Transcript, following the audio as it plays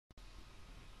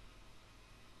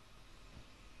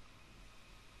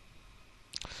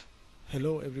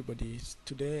Hello everybody,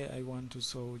 today I want to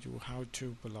show you how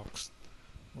to block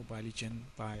Mobile Legends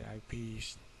by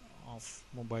IPs of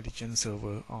Mobile Legends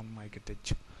server on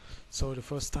Mikrotik. So the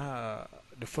first uh,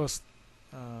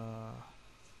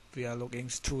 we are logging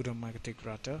to the Mikrotik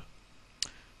Router.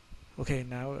 Okay,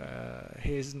 now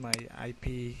here's my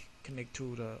IP connect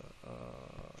to the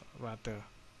router.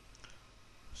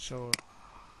 So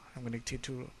I'm connected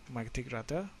to Mikrotik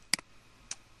Router.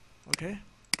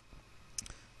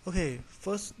 Okay,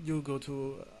 first you go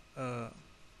to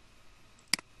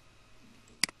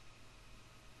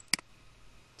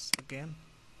again.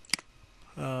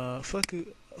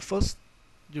 First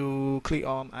you click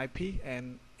on IP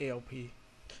and ALP.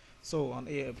 So on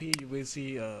ALP you will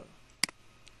see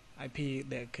IP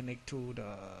that connect to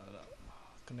the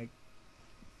connect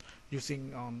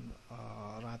using on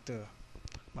router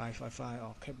by Wi-Fi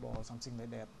or cable or something like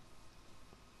that.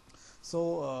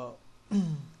 So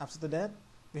after that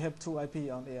we have two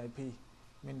IP on AIP,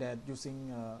 mean that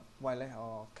using wireless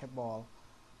or cable.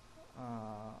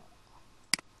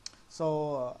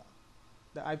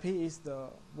 The IP is the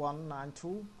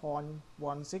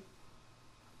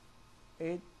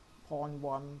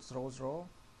 192.168.100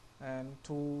 and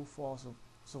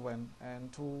 247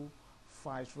 and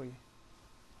 253.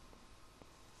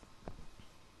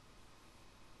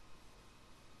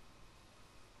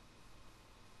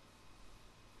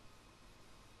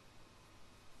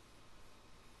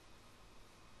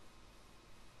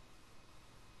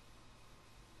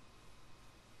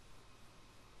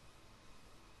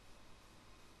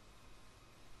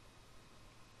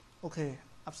 Okay,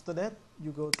 after that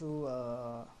you go to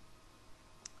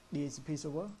DHCP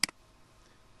server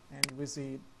and you will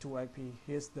see two IP.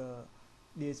 Here's the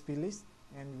DHCP list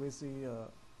and you will see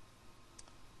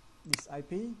this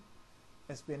IP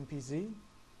SPNPZ,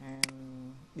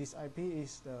 and this IP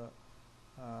is the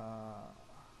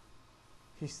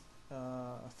his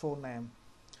full name.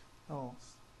 Oh,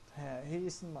 here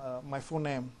is my full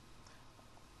name.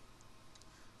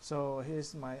 So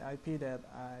here's my IP that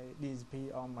I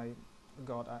DHCP on my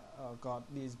got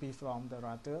DHCP from the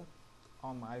router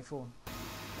on my iPhone.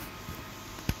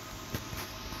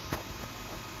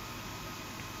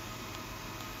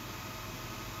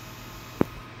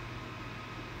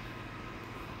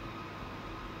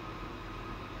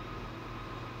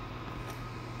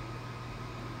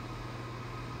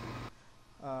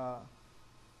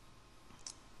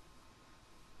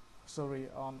 Sorry,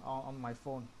 on my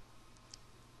phone.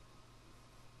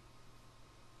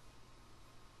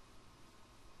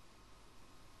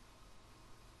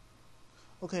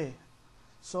 Okay,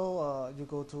 so you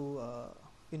go to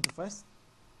interface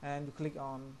and you click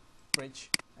on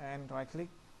bridge and right click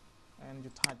and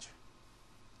you touch.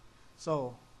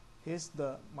 So here's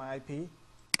my IP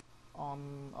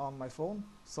on my phone.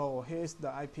 So here's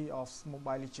the IP of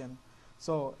Mobile Legends.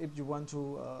 So if you want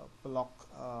to block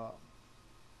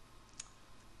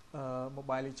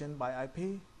Mobile Legends by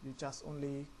IP, you just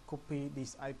only copy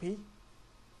this IP.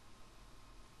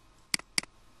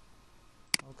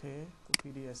 Okay,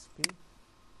 copy the SP.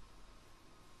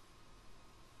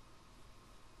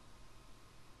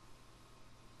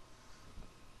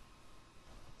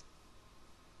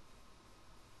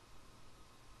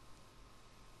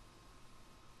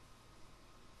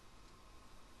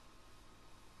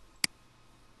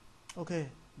 Okay,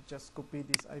 just copy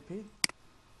this IP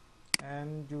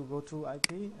and you go to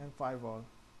IP and firewall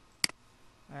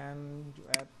and you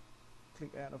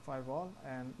click add a firewall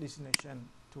and destination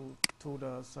to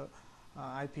the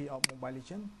IP of Mobile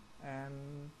Legends,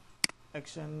 and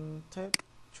action tab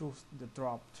choose the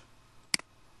dropped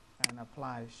and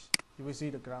apply. You will see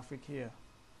the graphic here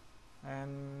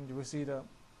and you will see the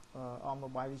on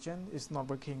Mobile Legends is not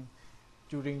working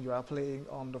during you are playing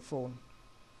on the phone.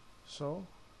 So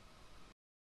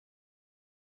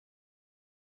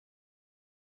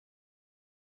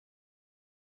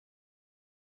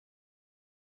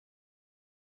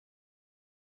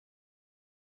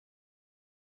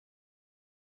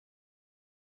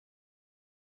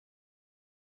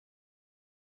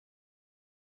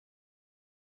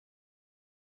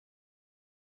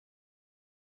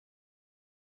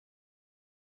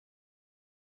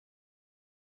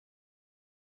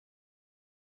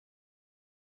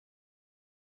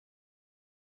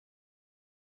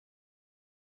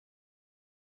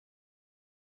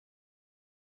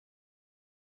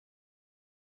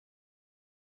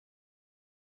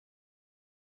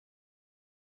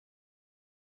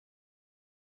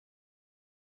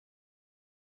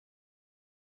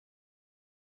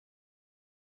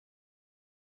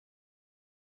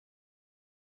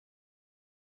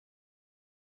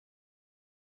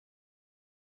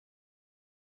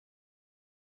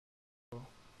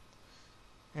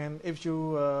and if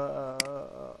you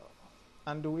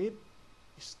undo it,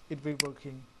 it will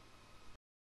working.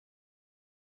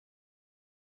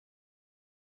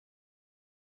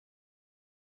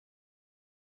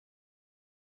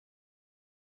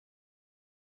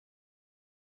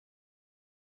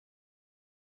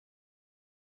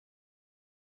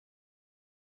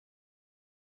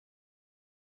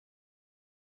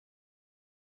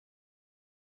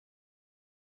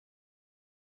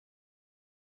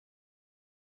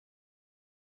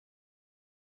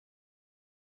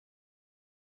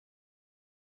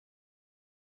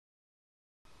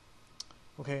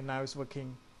 Okay, now it's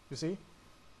working, you see.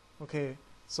 Okay,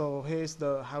 so here's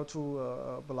the how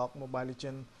to block Mobile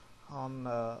Legend on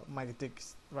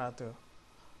Mikrotik Router.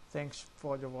 Thanks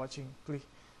for your watching. Please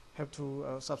have to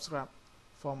subscribe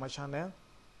for my channel.